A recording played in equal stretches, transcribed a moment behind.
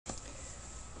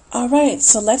Alright,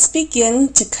 so let's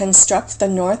begin to construct the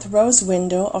north rose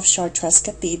window of Chartres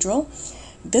Cathedral.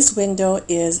 This window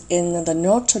is in the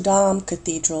Notre Dame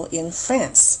Cathedral in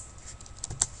France.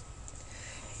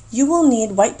 You will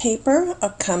need white paper,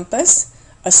 a compass,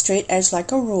 a straight edge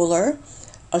like a ruler,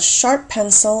 a sharp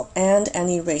pencil, and an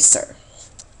eraser.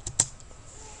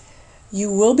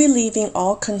 You will be leaving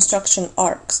all construction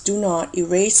arcs. Do not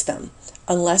erase them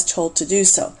unless told to do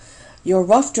so. Your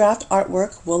rough draft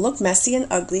artwork will look messy and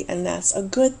ugly, and that's a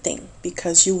good thing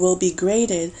because you will be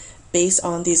graded based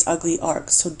on these ugly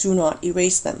arcs, so do not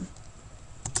erase them.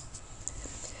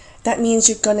 That means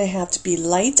you're going to have to be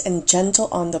light and gentle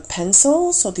on the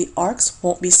pencil so the arcs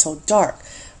won't be so dark.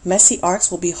 Messy arcs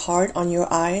will be hard on your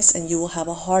eyes and you will have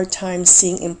a hard time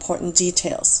seeing important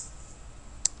details.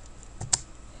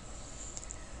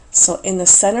 So in the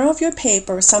center of your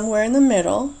paper, somewhere in the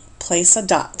middle, place a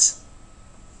dot.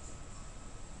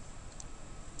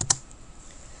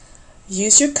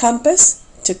 Use your compass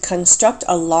to construct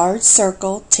a large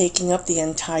circle taking up the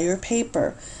entire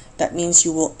paper. That means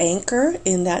you will anchor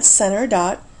in that center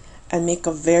dot and make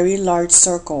a very large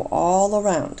circle all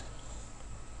around.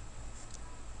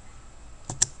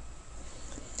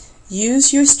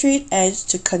 Use your straight edge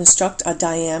to construct a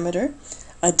diameter.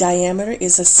 A diameter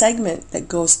is a segment that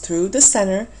goes through the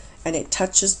center and it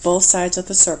touches both sides of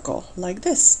the circle, like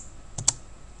this.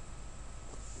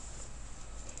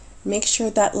 Make sure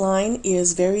that line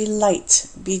is very light.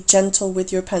 Be gentle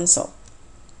with your pencil.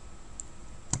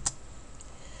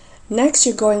 Next,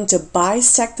 you're going to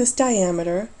bisect this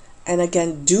diameter, and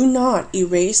again, do not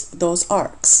erase those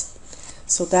arcs.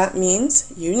 So that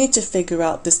means you need to figure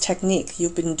out this technique.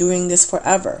 You've been doing this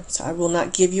forever, so I will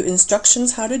not give you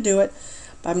instructions how to do it,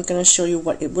 but I'm going to show you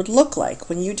what it would look like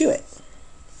when you do it.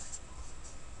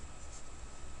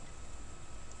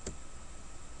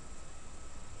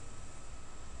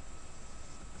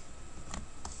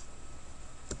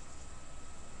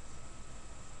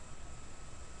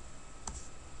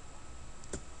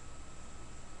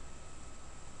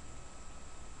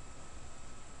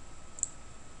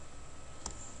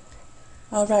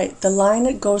 Alright, the line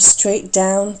that goes straight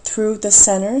down through the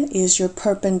center is your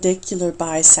perpendicular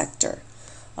bisector.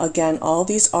 Again, all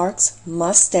these arcs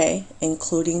must stay,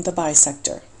 including the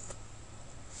bisector.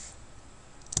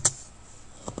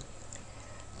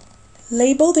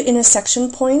 Label the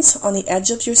intersection points on the edge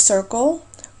of your circle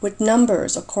with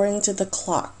numbers according to the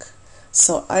clock.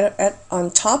 So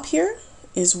on top here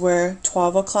is where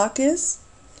 12 o'clock is.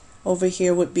 Over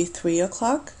here would be 3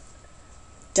 o'clock.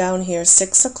 Down here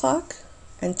 6 o'clock.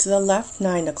 And to the left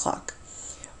 9 o'clock.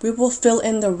 We will fill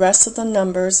in the rest of the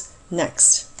numbers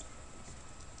next.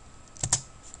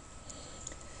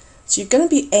 So you're going to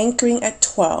be anchoring at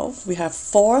 12. We have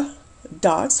 4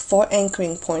 dots, 4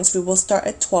 anchoring points. We will start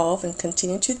at 12 and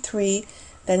continue to 3,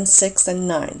 then 6 and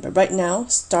 9. But right now,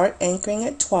 start anchoring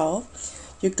at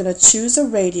 12. You're going to choose a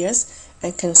radius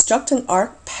and construct an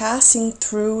arc passing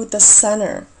through the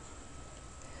center.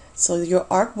 So your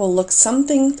arc will look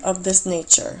something of this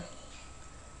nature.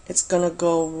 It's going to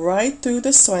go right through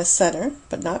the center,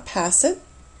 but not past it.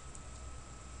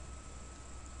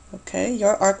 Okay,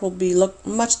 your arc will look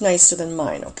much nicer than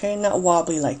mine, okay? Not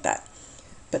wobbly like that.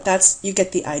 But you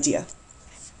get the idea.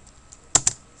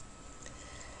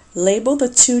 Label the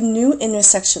 2 new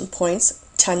intersection points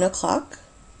 10 o'clock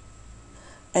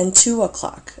and 2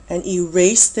 o'clock and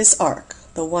erase this arc.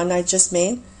 The one I just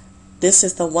made, this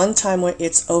is the one time where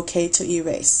it's okay to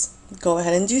erase. Go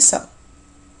ahead and do so.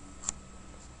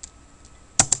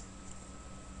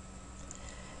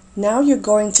 Now you're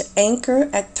going to anchor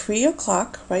at 3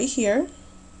 o'clock right here,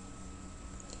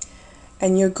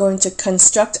 and you're going to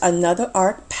construct another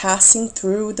arc passing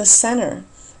through the center.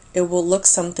 It will look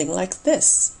something like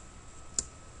this.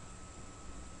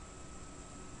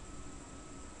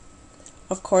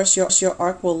 Of course, your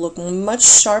arc will look much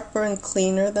sharper and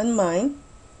cleaner than mine.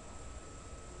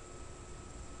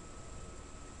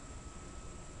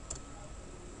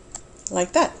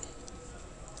 Like that.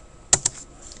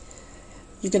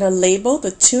 You're going to label the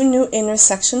 2 new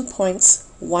intersection points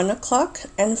 1 o'clock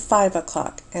and 5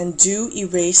 o'clock and do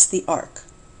erase the arc.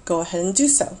 Go ahead and do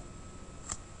so.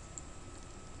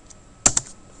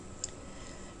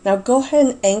 Now go ahead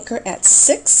and anchor at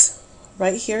 6,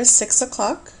 right here 6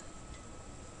 o'clock,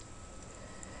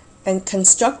 and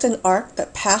construct an arc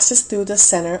that passes through the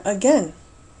center again.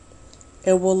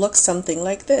 It will look something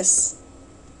like this.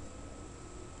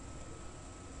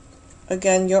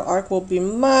 Again, your arc will be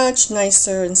much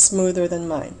nicer and smoother than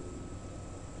mine.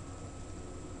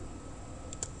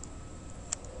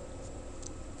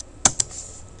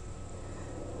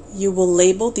 you will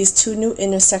label these two new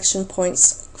intersection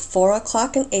points 4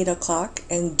 o'clock and 8 o'clock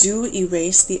and do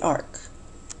erase the arc.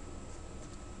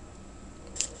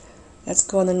 Let's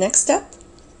go on the next step.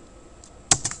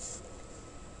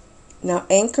 Now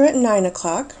anchor at 9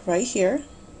 o'clock right here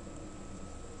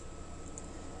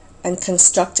and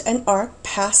construct an arc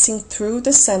passing through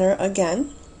the center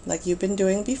again like you've been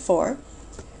doing before,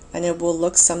 and it will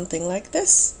look something like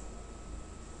this.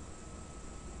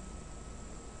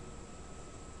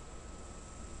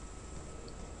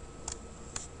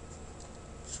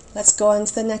 Let's go on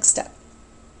to the next step.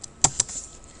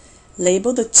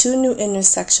 Label the two new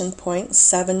intersection points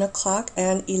 7 o'clock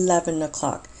and 11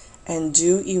 o'clock and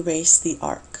do erase the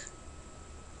arc.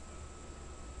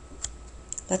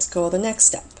 Let's go to the next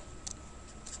step.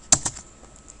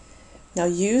 Now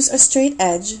use a straight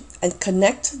edge and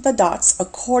connect the dots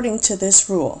according to this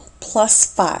rule,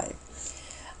 +5.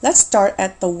 Let's start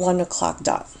at the 1 o'clock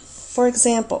dot. For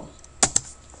example,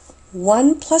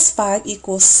 1 + 5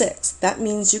 = 6. That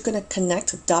means you're going to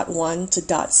connect dot 1 to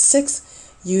dot 6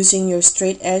 using your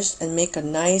straight edge and make a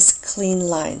nice clean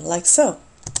line, like so.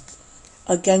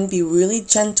 Again, be really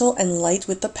gentle and light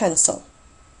with the pencil.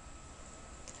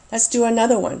 Let's do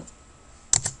another one.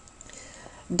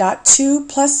 Dot 2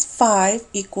 + 5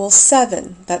 =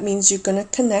 7. That means you're going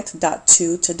to connect dot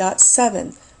 2 to dot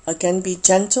 7. Again, be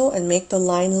gentle and make the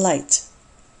line light.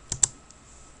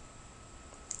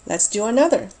 Let's do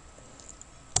another.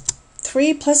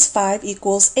 3 + 5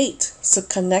 = 8. So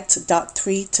connect dot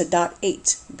 3 to dot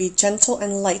 8. Be gentle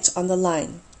and light on the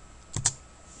line.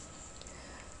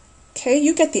 Okay,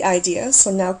 you get the idea.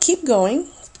 So now keep going.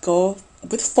 Go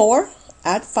with 4.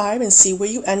 Add 5 and see where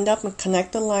you end up and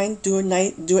connect the line. Do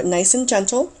it nice and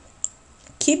gentle.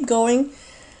 Keep going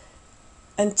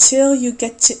until you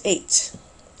get to 8.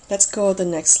 Let's go to the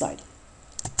next slide.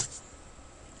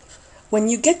 When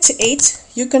you get to 8,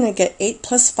 you're going to get 8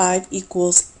 + 5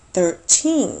 =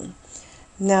 13.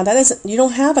 Now that isn't, you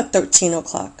don't have a 13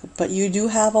 o'clock, but you do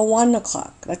have a 1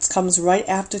 o'clock. That comes right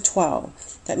after 12.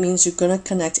 That means you're going to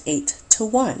connect 8 to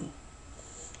 1.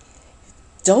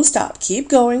 Don't stop. Keep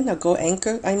going. Now go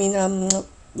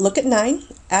look at 9.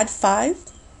 Add 5.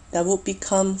 That will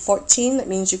become 14. That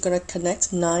means you're going to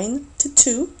connect 9 to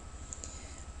 2.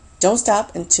 Don't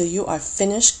stop until you are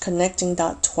finished connecting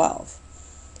dot 12.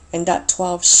 And dot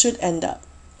 12 should end up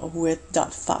with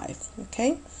dot 5.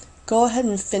 Okay? Go ahead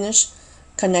and finish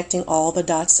connecting all the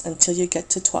dots until you get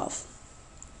to 12.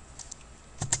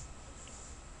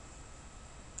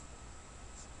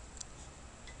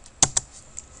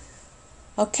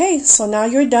 Okay, so now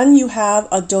you're done. You have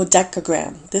a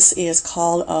dodecagram. This is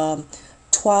called a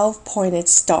 12-pointed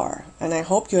star, and I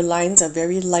hope your lines are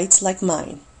very light like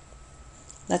mine.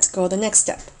 Let's go to the next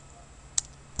step.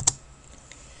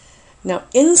 Now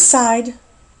inside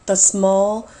the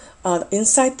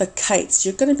inside the kites,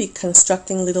 you're going to be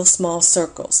constructing little small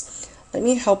circles. Let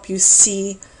me help you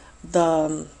see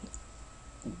the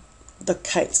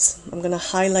kites. I'm going to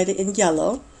highlight it in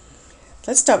yellow.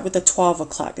 Let's start with the 12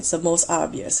 o'clock. It's the most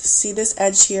obvious. See this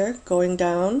edge here going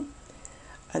down,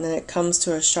 and then it comes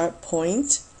to a sharp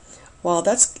point. Well,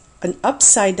 that's an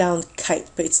upside down kite,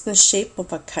 but it's in the shape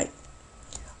of a kite.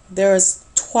 There's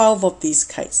 12 of these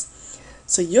kites.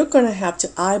 So you're going to have to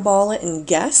eyeball it and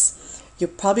guess. You're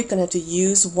probably going to have to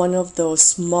use one of those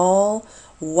small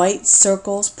white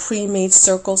circles, pre-made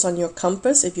circles on your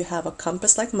compass, if you have a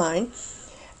compass like mine.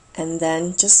 And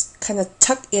then just kind of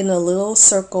tuck in a little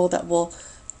circle that will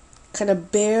kind of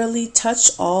barely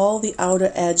touch all the outer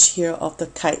edge here of the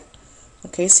kite.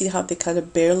 Okay, see how they kind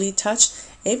of barely touch?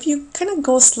 If you kind of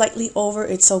go slightly over,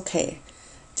 it's okay.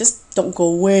 Just don't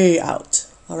go way out,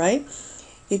 all right?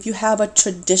 If you have a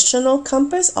traditional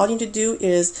compass, all you need to do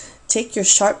is take your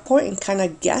sharp point and kind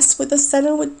of guess where the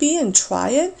center would be and try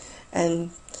it,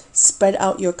 and spread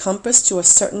out your compass to a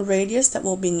certain radius that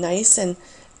will be nice and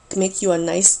make you a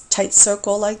nice tight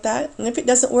circle like that. And if it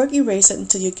doesn't work, erase it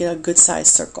until you get a good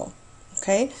sized circle.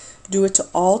 Okay, do it to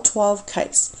all 12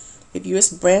 kites. If you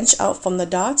just branch out from the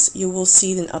dots, you will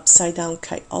see an upside down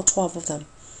kite, all 12 of them.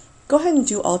 Go ahead and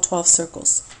do all 12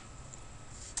 circles.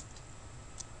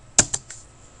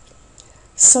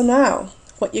 So now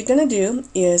what you're going to do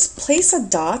is place a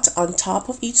dot on top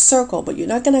of each circle, but you're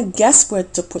not going to guess where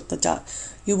to put the dot.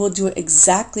 You will do it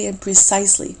exactly and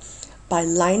precisely by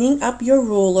lining up your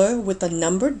ruler with a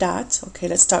numbered dot. Okay,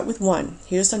 let's start with 1.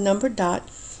 Here's the numbered dot.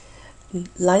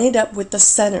 Line it up with the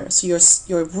center. So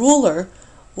your ruler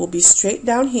will be straight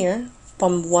down here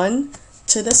from 1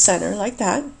 to the center like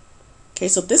that. Okay,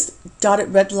 so this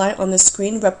dotted red line on the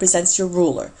screen represents your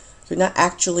ruler. You're not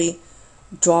actually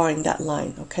drawing that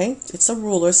line, okay? It's a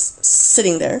ruler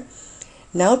sitting there.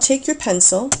 Now take your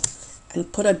pencil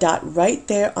and put a dot right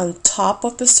there on top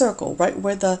of the circle, right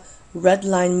where the red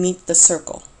line meets the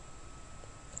circle.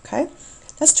 Okay,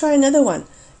 let's try another one.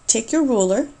 Take your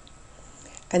ruler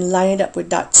and line it up with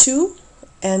dot 2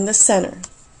 and the center.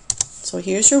 So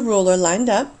here's your ruler lined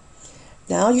up.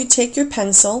 Now you take your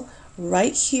pencil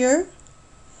right here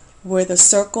where the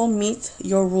circle meets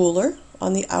your ruler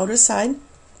on the outer side,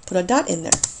 put a dot in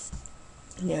there.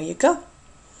 And there you go.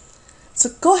 So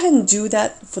go ahead and do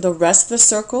that for the rest of the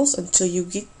circles until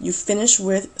you finish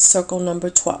with circle number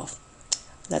 12.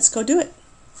 Let's go do it.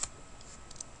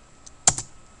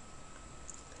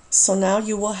 So now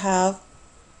you will have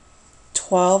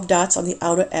 12 dots on the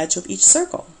outer edge of each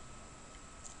circle.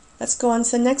 Let's go on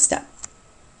to the next step.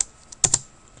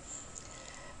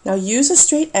 Now use a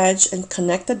straight edge and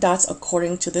connect the dots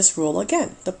according to this rule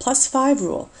again, the +5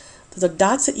 rule. The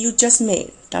dots that you just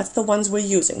made, that's the ones we're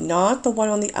using, not the one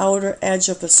on the outer edge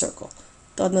of the circle,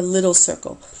 on the little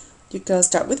circle. You're going to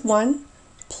start with 1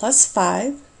 plus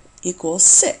 5 equals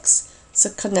 6. So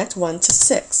connect 1 to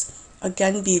 6.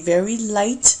 Again, be very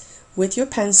light with your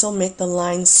pencil, make the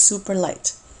line super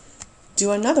light.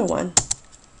 Do another one.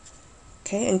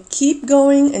 Okay, and keep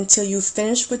going until you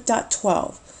finish with dot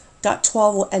 12. Dot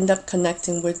 12 will end up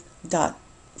connecting with dot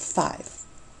 5.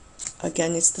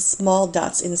 Again, it's the small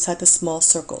dots inside the small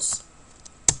circles.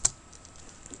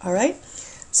 Alright,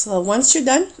 so once you're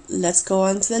done, let's go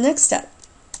on to the next step.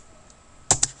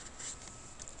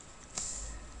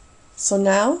 So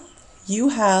now you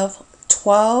have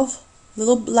 12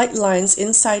 little light lines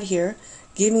inside here,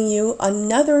 giving you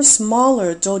another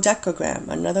smaller dodecagram,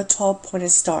 another 12-pointed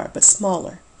star, but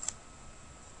smaller.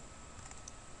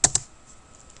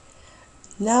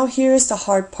 Now here's the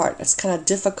hard part. It's kind of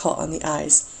difficult on the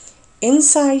eyes.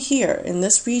 Inside here, in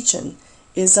this region,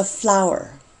 is a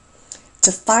flower.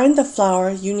 To find the flower,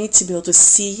 you need to be able to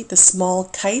see the small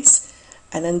kites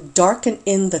and then darken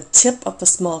in the tip of the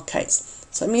small kites.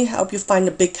 So let me help you find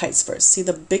the big kites first. See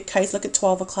the big kites, look at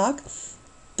 12 o'clock?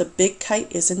 The big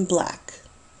kite is in black,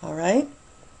 all right?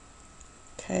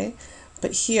 Okay,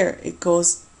 but here it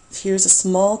goes, here's a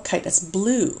small kite that's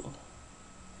blue.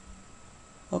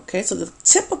 Okay, so the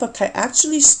tip of the kite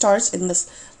actually starts in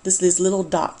these little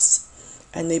dots,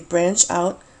 and they branch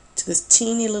out to this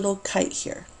teeny little kite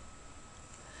here.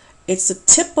 It's the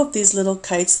tip of these little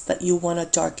kites that you want to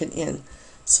darken in.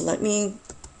 So let me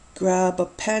grab a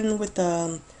pen with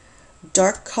a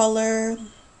dark color.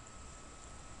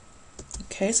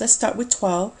 Okay, so let's start with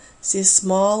 12. See a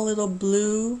small little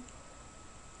blue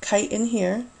kite in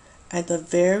here. At the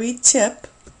very tip,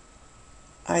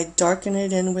 I darken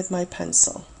it in with my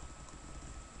pencil.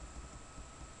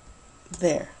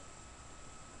 There.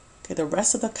 Okay, the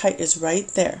rest of the kite is right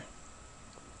there.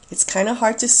 It's kind of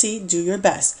hard to see. Do your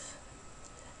best.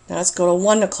 Now let's go to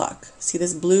 1 o'clock. See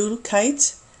this blue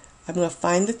kite? I'm going to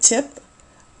find the tip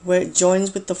where it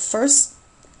joins with the first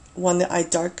one that I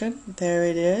darkened. There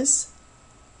it is.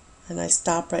 And I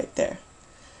stop right there.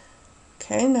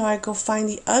 Okay, now I go find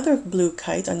the other blue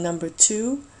kite on number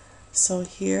 2. So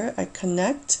here I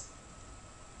connect.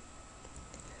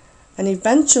 And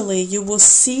eventually you will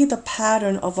see the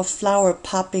pattern of a flower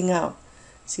popping out.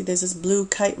 See, there's this blue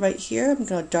kite right here. I'm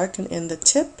going to darken in the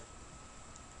tip.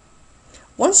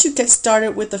 Once you get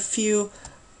started with a few,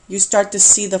 you start to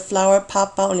see the flower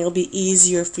pop out and it'll be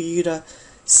easier for you to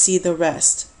see the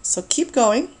rest. So keep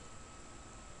going.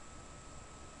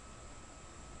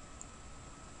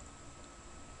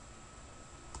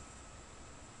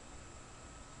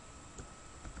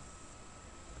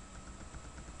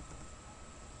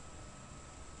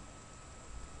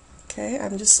 Okay,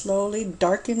 I'm just slowly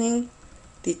darkening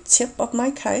the tip of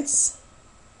my kites.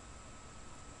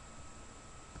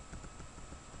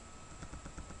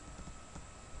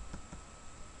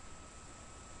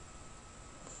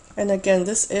 And again,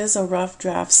 this is a rough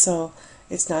draft, so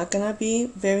it's not going to be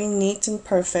very neat and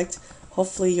perfect.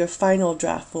 Hopefully your final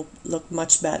draft will look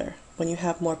much better when you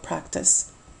have more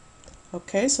practice.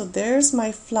 Okay, so there's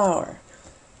my flower.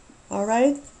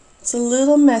 Alright, it's a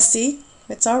little messy.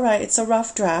 It's alright, it's a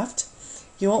rough draft.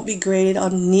 You won't be graded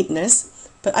on neatness,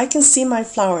 but I can see my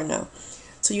flower now.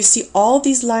 So you see all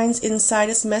these lines inside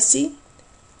is messy.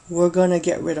 We're going to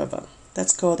get rid of them.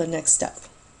 Let's go to the next step.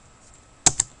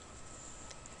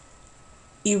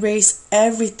 Erase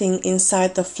everything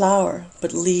inside the flower,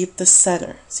 but leave the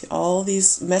center. See, all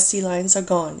these messy lines are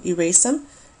gone. Erase them,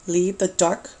 leave the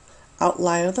dark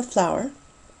outline of the flower,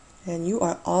 and you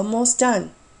are almost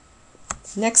done.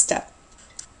 Next step.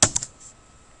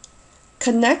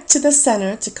 Connect to the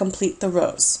center to complete the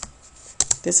rows.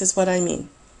 This is what I mean.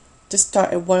 Just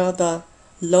start at one of the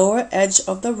lower edge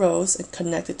of the rows and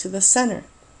connect it to the center.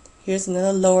 Here's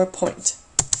another lower point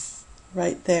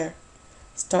right there.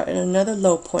 Start at another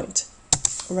low point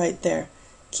right there.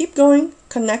 Keep going.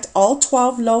 Connect all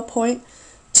 12 low points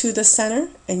to the center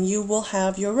and you will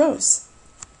have your rose.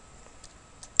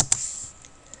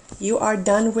 You are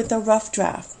done with the rough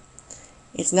draft.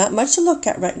 It's not much to look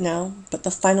at right now, but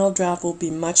the final draft will be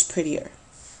much prettier.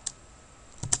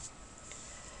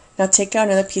 Now take out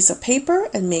another piece of paper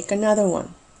and make another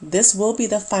one. This will be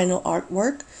the final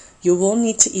artwork. You will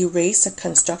need to erase the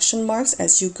construction marks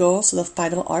as you go so the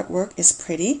final artwork is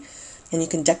pretty and you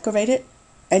can decorate it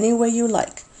any way you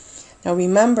like. Now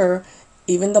remember,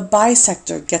 even the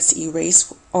bisector gets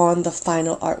erased on the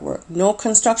final artwork. No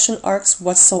construction arcs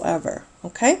whatsoever,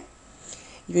 okay?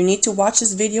 You need to watch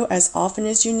this video as often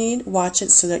as you need. Watch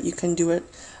it so that you can do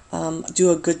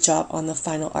a good job on the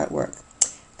final artwork.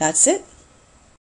 That's it.